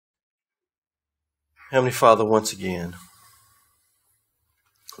Heavenly Father, once again,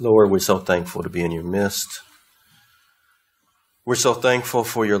 Lord, we're so thankful to be in your midst. We're so thankful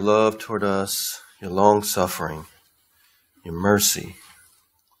for your love toward us, your long suffering, your mercy.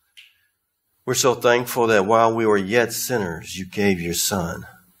 We're so thankful that while we were yet sinners, you gave your Son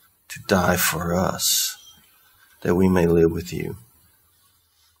to die for us, that we may live with you.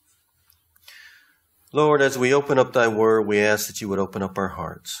 Lord, as we open up thy word, we ask that you would open up our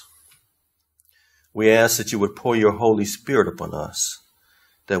hearts. We ask that you would pour your Holy Spirit upon us,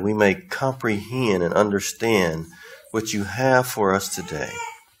 that we may comprehend and understand what you have for us today,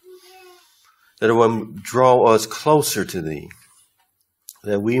 that it will draw us closer to thee,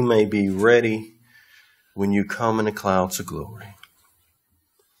 that we may be ready when you come in the clouds of glory.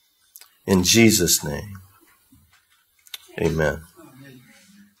 In Jesus' name, amen.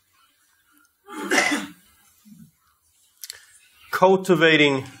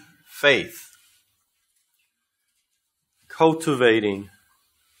 Cultivating faith. Cultivating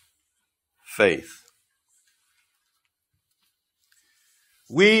faith.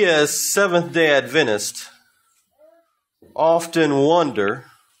 We as Seventh-day Adventists often wonder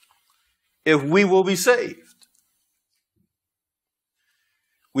if we will be saved.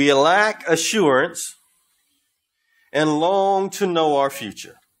 We lack assurance and long to know our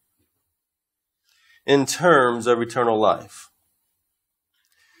future in terms of eternal life.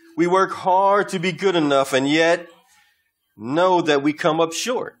 We work hard to be good enough and yet know that we come up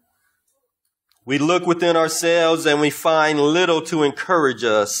short. We look within ourselves and we find little to encourage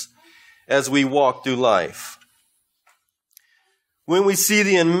us as we walk through life. When we see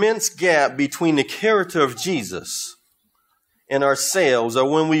the immense gap between the character of Jesus and ourselves, or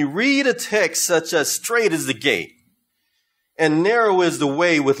when we read a text such as "Straight is the gate, and narrow is the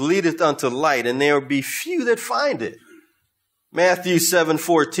way which leadeth unto light, and there be few that find it." Matthew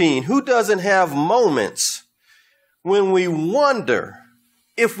 7:14. Who doesn't have moments when we wonder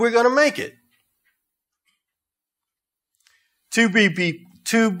if we're going to make it? To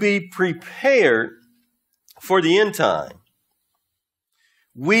be prepared for the end time,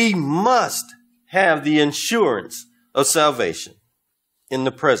 we must have the assurance of salvation in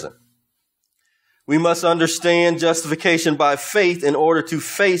the present. We must understand justification by faith in order to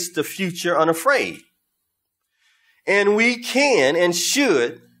face the future unafraid. And we can and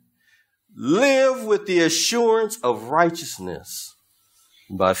should live with the assurance of righteousness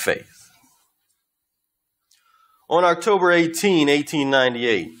by faith. On October 18,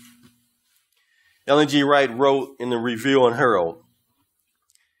 1898, Ellen G. Wright wrote in the Review and Herald,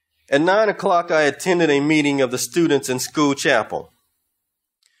 "At 9 o'clock, I attended a meeting of the students in school chapel.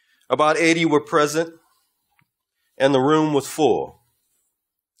 About 80 were present, and the room was full.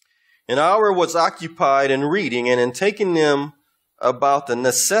 An hour was occupied in reading and in taking them about the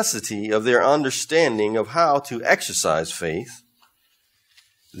necessity of their understanding of how to exercise faith.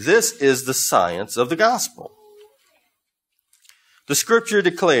 This is the science of the gospel. The scripture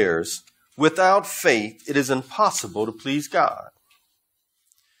declares, without faith, it is impossible to please God.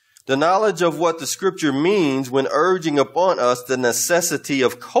 The knowledge of what the scripture means when urging upon us the necessity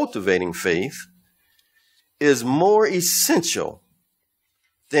of cultivating faith is more essential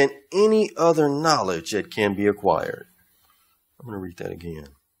than any other knowledge that can be acquired." I'm going to read that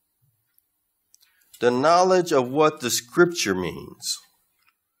again. The knowledge of what the scripture means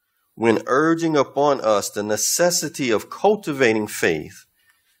when urging upon us the necessity of cultivating faith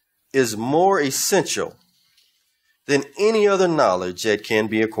is more essential than any other knowledge that can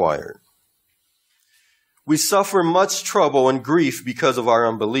be acquired. We suffer much trouble and grief because of our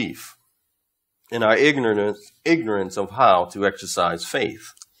unbelief and our ignorance of how to exercise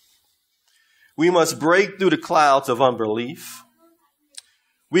faith. We must break through the clouds of unbelief.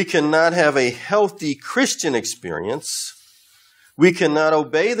 We cannot have a healthy Christian experience. We cannot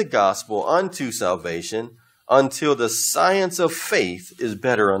obey the gospel unto salvation until the science of faith is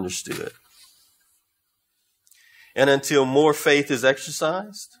better understood. And until more faith is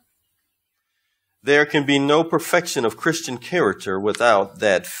exercised, there can be no perfection of Christian character without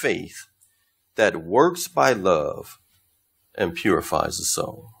that faith that works by love and purifies the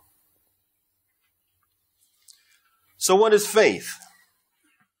soul. So what is faith?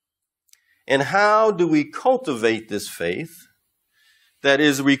 And how do we cultivate this faith that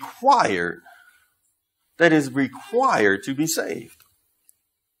is required to be saved?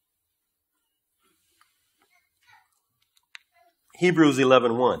 Hebrews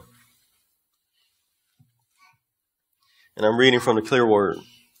 11:1. And I'm reading from the Clear Word.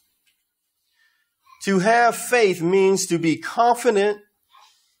 To have faith means to be confident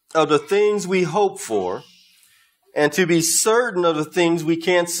of the things we hope for and to be certain of the things we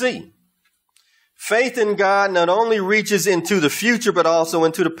can't see. Faith in God not only reaches into the future, but also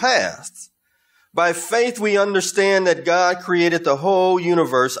into the past. By faith, we understand that God created the whole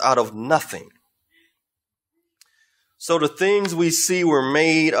universe out of nothing. So the things we see were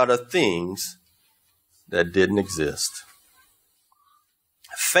made out of things that didn't exist.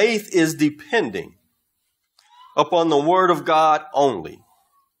 Faith is depending upon the word of God only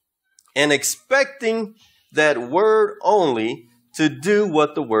and expecting that word only to do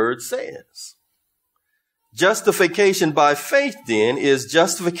what the word says. Justification by faith, then, is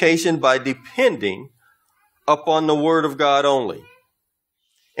justification by depending upon the word of God only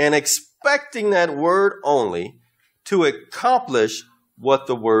and expecting that word only to accomplish what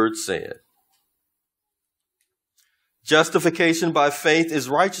the word said. Justification by faith is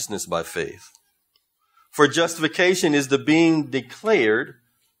righteousness by faith. For justification is the being declared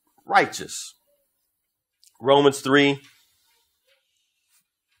righteous. Romans 4,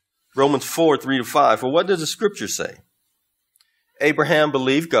 3-5. For what does the scripture say? Abraham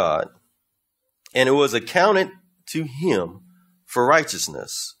believed God, and it was accounted to him for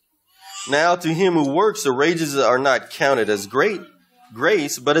righteousness. Now to him who works, the wages are not counted as great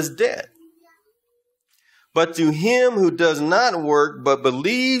grace, but as debt. But to him who does not work, but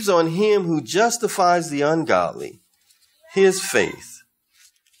believes on him who justifies the ungodly, his faith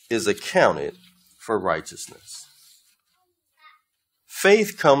is accounted for righteousness.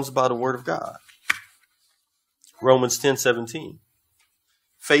 Faith comes by the word of God. Romans 10:17.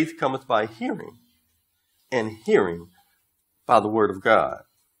 Faith cometh by hearing, and hearing by the word of God.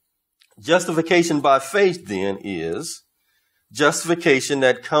 Justification by faith, then, is justification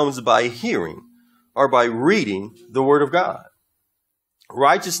that comes by hearing or by reading the word of God.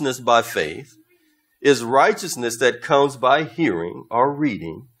 Righteousness by faith is righteousness that comes by hearing or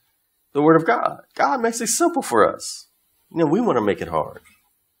reading the word of God. God makes it simple for us. We want to make it hard.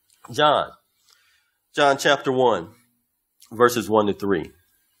 John chapter 1, verses 1-3.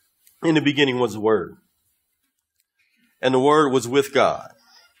 In the beginning was the Word, and the Word was with God,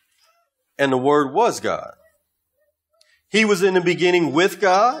 and the Word was God. He was in the beginning with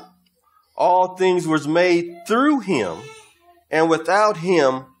God. All things were made through him, and without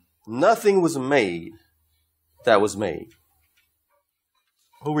him, nothing was made that was made.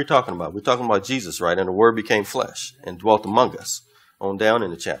 Who are we talking about? We're talking about Jesus, right? And the Word became flesh and dwelt among us, on down in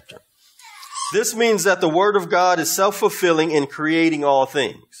the chapter. This means that the Word of God is self-fulfilling in creating all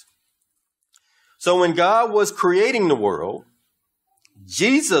things. So when God was creating the world,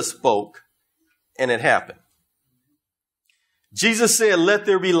 Jesus spoke and it happened. Jesus said, "Let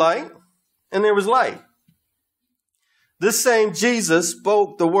there be light," and there was light. This same Jesus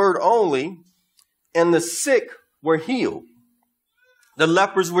spoke the word only, and the sick were healed. The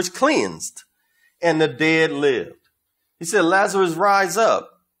lepers were cleansed, and the dead lived. He said, "Lazarus, rise up."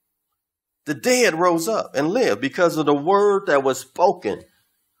 The dead rose up and lived because of the word that was spoken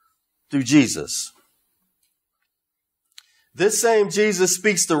through Jesus. This same Jesus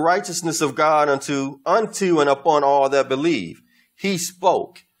speaks the righteousness of God unto and upon all that believe. He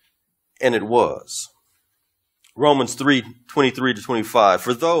spoke, and it was. Romans 3:23-25.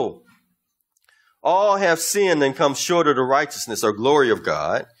 For though all have sinned and come short of the righteousness or glory of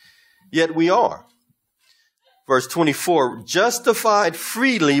God, yet we are. Verse 24, justified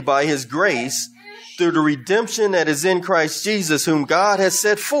freely by his grace through the redemption that is in Christ Jesus, whom God has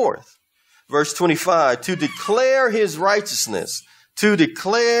set forth. Verse 25, to declare his righteousness for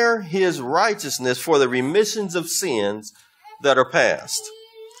the remissions of sins that are past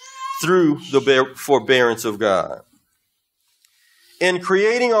through the forbearance of God. In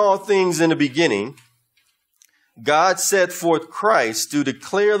creating all things in the beginning, God set forth Christ to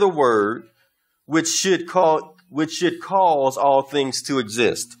declare the word which should cause all things to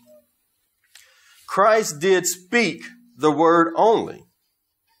exist. Christ did speak the word only,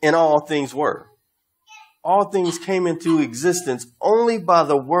 and all things were. All things came into existence only by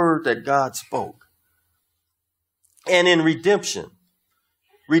the word that God spoke. And in redemption,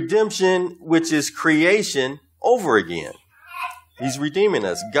 which is creation over again. He's redeeming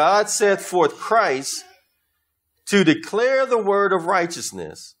us. God set forth Christ to declare the word of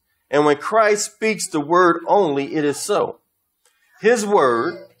righteousness. And when Christ speaks the word only, it is so. His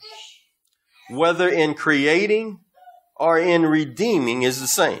word, whether in creating or in redeeming, is the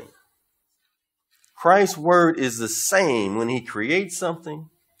same. Christ's word is the same when he creates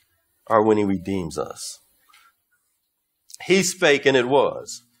something or when he redeems us. He spake and it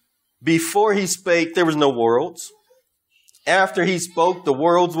was. Before he spake, there was no worlds. After he spoke, the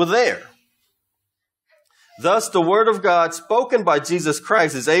worlds were there. Thus, the word of God spoken by Jesus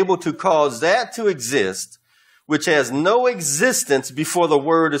Christ is able to cause that to exist which has no existence before the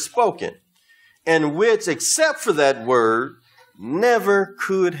word is spoken. and which, except for that word, never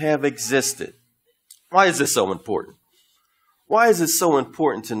could have existed. Why is this so important? Why is it so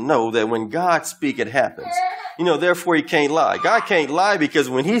important to know that when God speaks, it happens? Therefore he can't lie. God can't lie because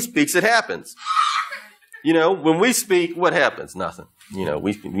when he speaks, it happens. When we speak, what happens? Nothing.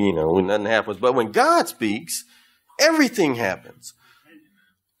 Nothing happens. But when God speaks, everything happens.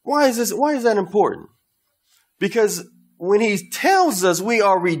 Why is this? Why is that important? Because when he tells us we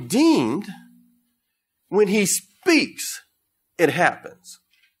are redeemed, when he speaks, it happens.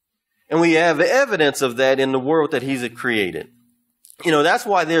 And we have evidence of that in the world that he's created. That's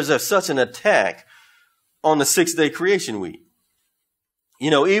why there's such an attack on the 6-day creation week.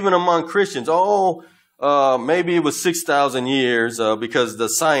 Even among Christians, maybe it was 6,000 years because the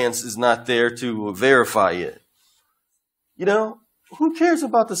science is not there to verify it. Who cares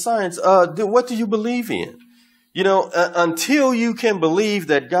about the science? What do you believe in? Until you can believe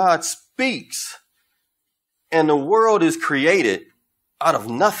that God speaks and the world is created out of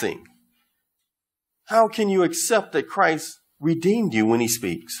nothing, how can you accept that Christ redeemed you when he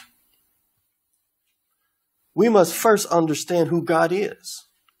speaks? We must first understand who God is.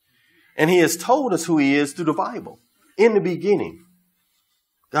 And he has told us who he is through the Bible. In the beginning,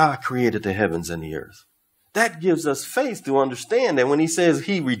 God created the heavens and the earth. That gives us faith to understand that when he says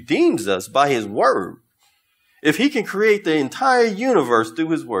he redeems us by his word, if he can create the entire universe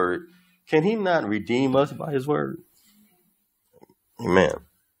through his word, can he not redeem us by his word? Amen.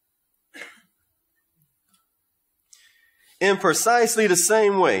 In precisely the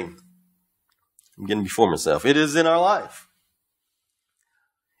same way, I'm getting before myself, it is in our life.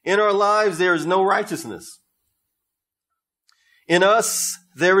 In our lives, there is no righteousness. In us,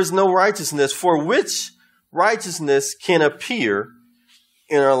 there is no righteousness, for which righteousness can appear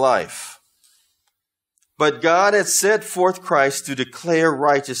in our life. But God has set forth Christ to declare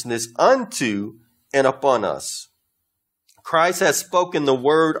righteousness unto and upon us. Christ has spoken the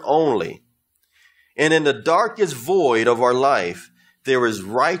word only. And in the darkest void of our life, there is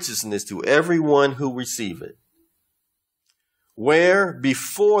righteousness to everyone who receive it. Where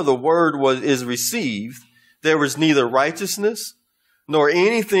before the word is received, there was neither righteousness nor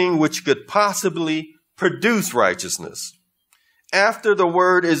anything which could possibly produce righteousness. After the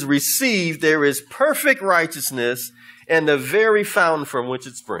word is received, there is perfect righteousness and the very fountain from which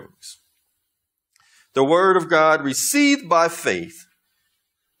it springs. The word of God received by faith,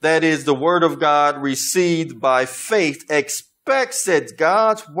 that is, the word of God received by faith, expects that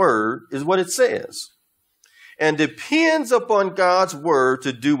God's word is what it says and depends upon God's word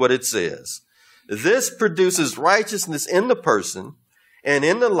to do what it says. This produces righteousness in the person and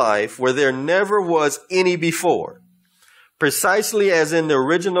in the life where there never was any before. Precisely as in the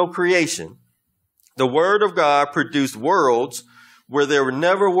original creation, the word of God produced worlds where there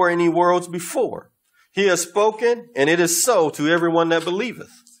never were any worlds before. He has spoken, and it is so to everyone that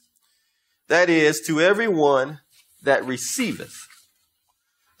believeth. That is, to everyone that receiveth.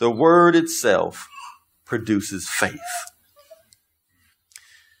 The word itself produces faith.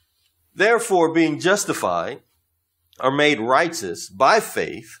 Therefore, being justified or made righteous by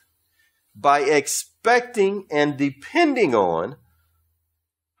faith, by expecting and depending upon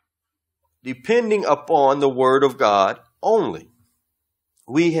the word of God only,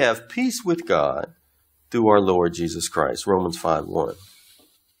 we have peace with God through our Lord Jesus Christ. Romans 5:1.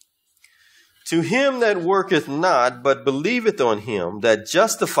 To him that worketh not, but believeth on him that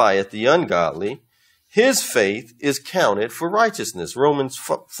justifieth the ungodly, his faith is counted for righteousness. Romans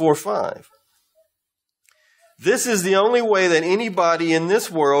 4:5. This is the only way that anybody in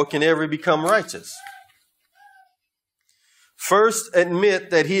this world can ever become righteous. First, admit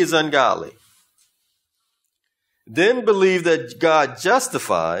that he is ungodly. Then believe that God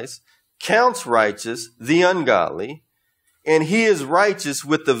justifies, counts righteous the ungodly, and he is righteous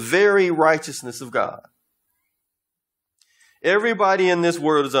with the very righteousness of God. Everybody in this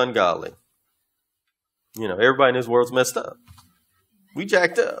world is ungodly. Everybody in this world's messed up. We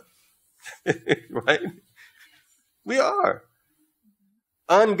jacked up. Right? We are.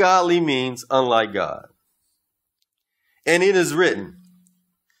 Ungodly means unlike God. And it is written,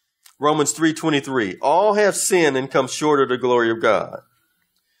 Romans 3:23, all have sinned and come short of the glory of God.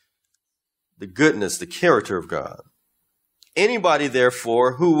 The goodness, the character of God. Anybody,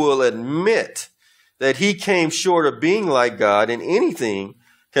 therefore, who will admit that he came short of being like God in anything,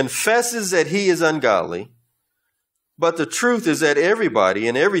 confesses that he is ungodly. But the truth is that everybody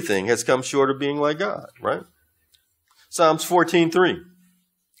and everything has come short of being like God, right? Psalms 14:3.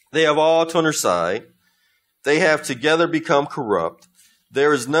 They have all turned aside. They have together become corrupt.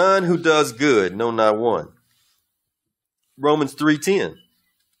 There is none who does good, no, not one. Romans 3:10.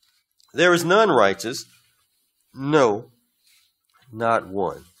 There is none righteous, no, not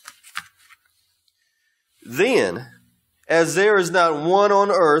one. Then, as there is not one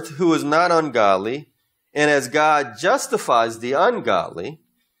on earth who is not ungodly, and as God justifies the ungodly,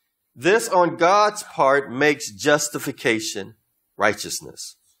 this on God's part makes justification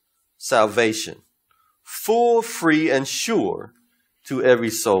righteousness, salvation, full, free, and sure to every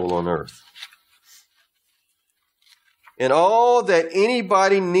soul on earth. And all that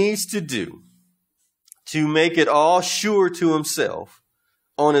anybody needs to do to make it all sure to himself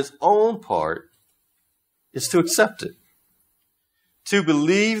on his own part is to accept it. To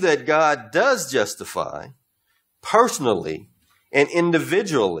believe that God does justify personally and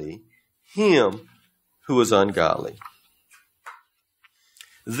individually him who is ungodly.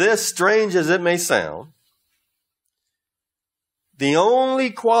 This, strange as it may sound, the only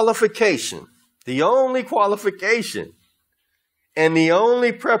qualification and the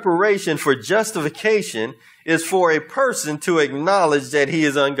only preparation for justification is for a person to acknowledge that he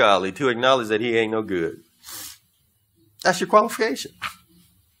is ungodly, to acknowledge that he ain't no good. That's your qualification.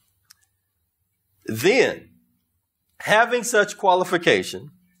 Then, having such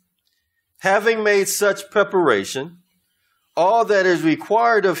qualification, having made such preparation, all that is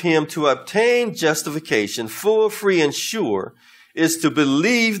required of him to obtain justification, full, free, and sure, is to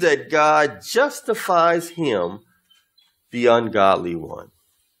believe that God justifies him, the ungodly one.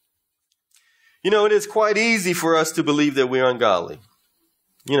 You know, it is quite easy for us to believe that we're ungodly.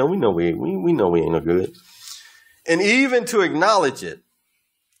 You know, we know we ain't no good. And even to acknowledge it.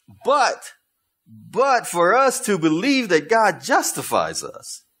 But for us to believe that God justifies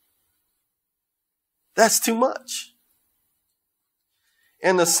us, that's too much.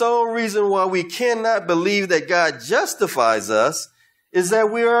 And the sole reason why we cannot believe that God justifies us is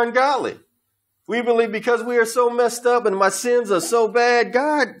that we are ungodly. We believe because we are so messed up and my sins are so bad,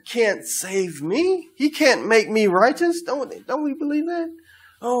 God can't save me. He can't make me righteous. Don't we believe that?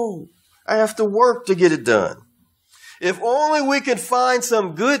 Oh, I have to work to get it done. If only we could find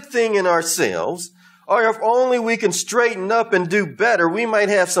some good thing in ourselves, or if only we can straighten up and do better, we might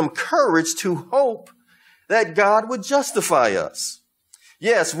have some courage to hope that God would justify us.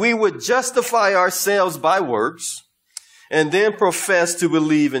 Yes, we would justify ourselves by works and then profess to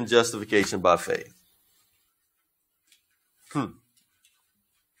believe in justification by faith.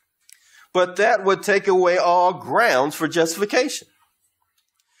 But that would take away all grounds for justification.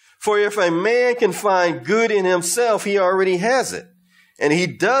 For if a man can find good in himself, he already has it, and he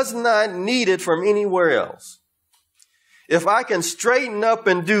does not need it from anywhere else. If I can straighten up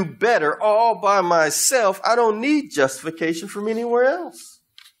and do better all by myself, I don't need justification from anywhere else.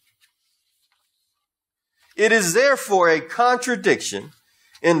 It is therefore a contradiction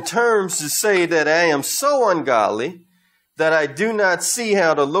in terms to say that I am so ungodly that I do not see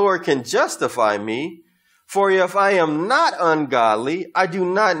how the Lord can justify me. For if I am not ungodly, I do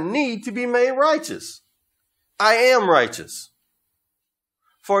not need to be made righteous. I am righteous.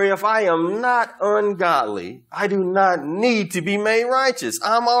 For if I am not ungodly, I do not need to be made righteous.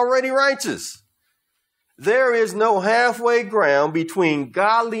 I'm already righteous. There is no halfway ground between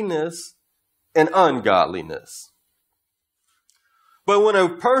godliness and ungodliness. But when a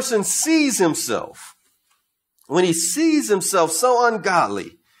person sees himself, when he sees himself so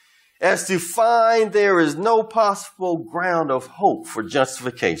ungodly as to find there is no possible ground of hope for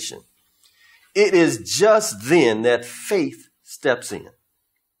justification, it is just then that faith steps in.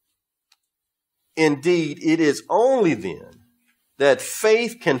 Indeed, it is only then that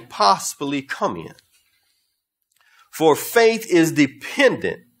faith can possibly come in. For faith is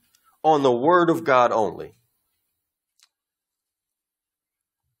dependent on the Word of God only.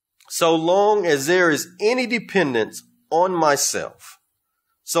 So long as there is any dependence on myself,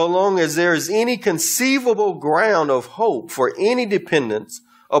 so long as there is any conceivable ground of hope for any dependence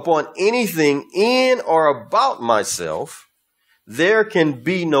upon anything in or about myself, there can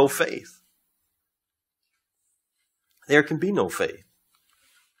be no faith. There can be no faith.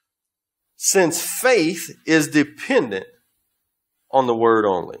 Since faith is dependent on the Word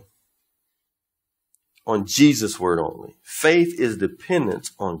only, on Jesus' Word only. Faith is dependent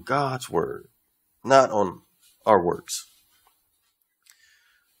on God's Word, not on our works.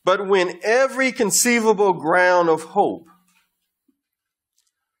 But when every conceivable ground of hope,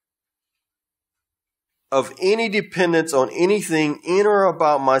 of any dependence on anything in or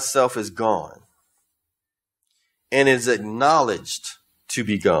about myself is gone, and is acknowledged to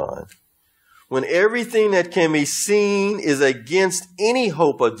be gone, when everything that can be seen is against any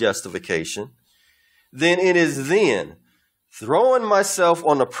hope of justification, then it is then throwing myself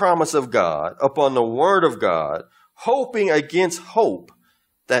on the promise of God, upon the Word of God, hoping against hope,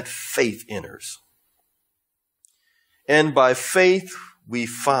 that faith enters. And by faith we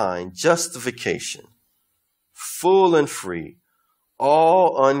find justification, full and free,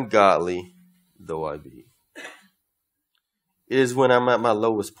 all ungodly though I be. It is when I'm at my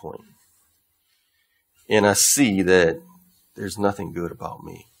lowest point and I see that there's nothing good about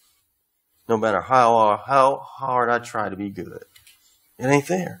me. No matter how hard I try to be good, it ain't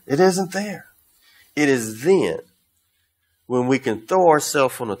there. It isn't there. It is then when we can throw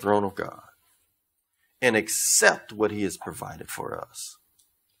ourselves on the throne of God and accept what he has provided for us.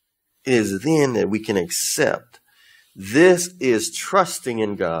 It is then that we can accept. This is trusting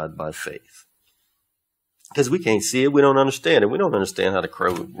in God by faith. Because we can't see it. We don't understand it. We don't understand how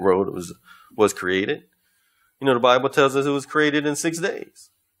the world was created. You know, the Bible tells us it was created in 6 days.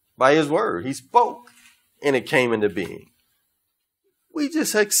 By his word. He spoke and it came into being. We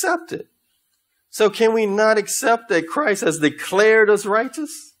just accept it. So can we not accept that Christ has declared us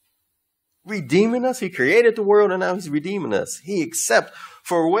righteous? Redeeming us. He created the world and now he's redeeming us. He accepts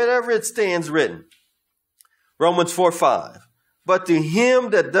for whatever it stands written. Romans 4:5. But to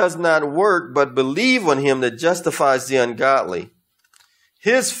him that does not work, but believe on him that justifies the ungodly,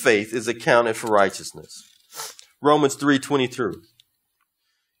 his faith is accounted for righteousness. Romans 3:22.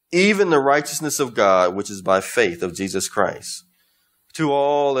 Even the righteousness of God, which is by faith of Jesus Christ, to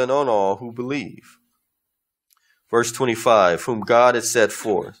all and on all who believe. Verse 25, whom God has set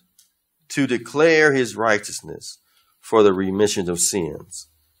forth to declare his righteousness for the remission of sins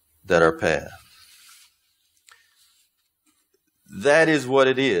that are past. That is what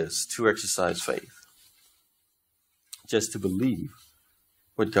it is to exercise faith. Just to believe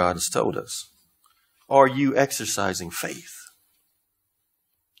what God has told us. Are you exercising faith?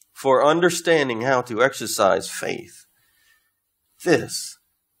 For understanding how to exercise faith, this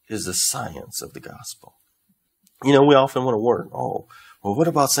is the science of the gospel. You know, we often want to work. Oh, well, what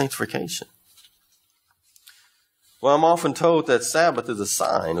about sanctification? Well, I'm often told that Sabbath is a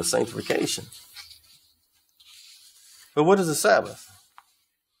sign of sanctification. But what is a Sabbath?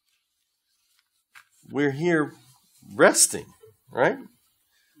 We're here resting, right?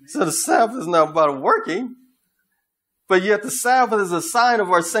 So the Sabbath is not about working. But yet the Sabbath is a sign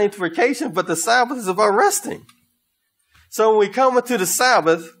of our sanctification, but the Sabbath is about resting. So when we come into the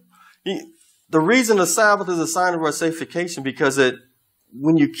Sabbath, the reason the Sabbath is a sign of our sanctification, because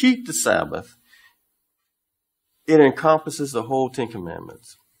when you keep the Sabbath, it encompasses the whole Ten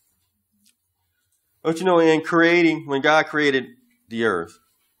Commandments. But you know, when God created the earth,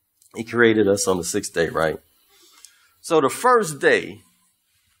 he created us on the 6th day, right? So the first day,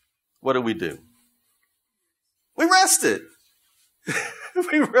 what do? We rested.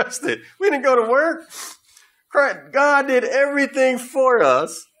 We rested. We didn't go to work. God did everything for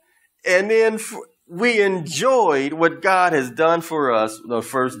us. And then we enjoyed what God has done for us the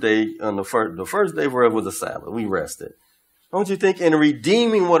first day. The first day for us was a Sabbath. We rested. Don't you think? In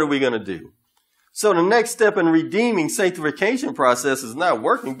redeeming, what are we going to do? So the next step in redeeming sanctification process is not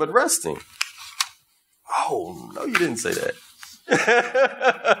working, but resting. Oh, no, you didn't say that.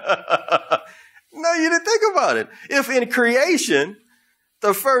 No, you didn't think about it. If in creation,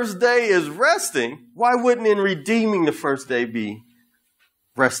 the first day is resting, why wouldn't in redeeming the first day be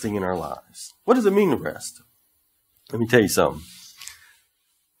resting in our lives? What does it mean to rest? Let me tell you something.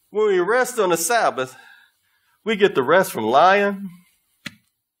 When we rest on the Sabbath, we get the rest from lying.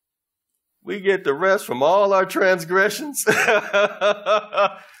 We get the rest from all our transgressions. We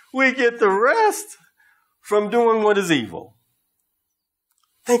get the rest from doing what is evil.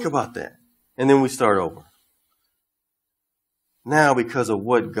 Think about that. And then we start over. Now, because of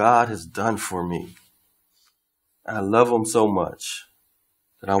what God has done for me, I love him so much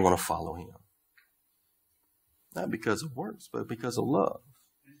that I want to follow him. Not because of works, but because of love.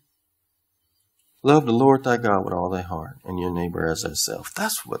 Love the Lord thy God with all thy heart and your neighbor as thyself.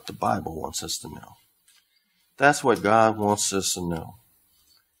 That's what the Bible wants us to know. That's what God wants us to know.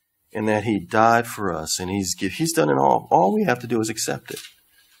 And that he died for us and he's done it all. All we have to do is accept it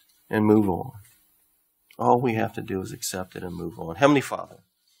and move on. All we have to do is accept it and move on. Heavenly Father,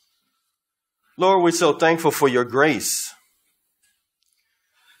 Lord, we're so thankful for your grace.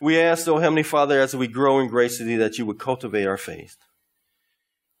 We ask, oh Heavenly Father, as we grow in grace to thee, that you would cultivate our faith.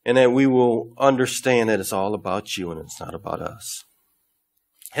 And that we will understand that it's all about you and it's not about us.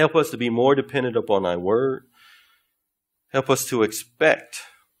 Help us to be more dependent upon thy word. Help us to expect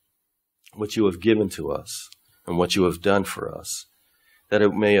what you have given to us and what you have done for us, that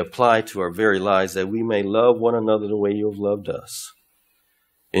it may apply to our very lives, that we may love one another the way you have loved us.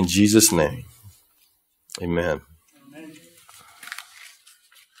 In Jesus' name, amen.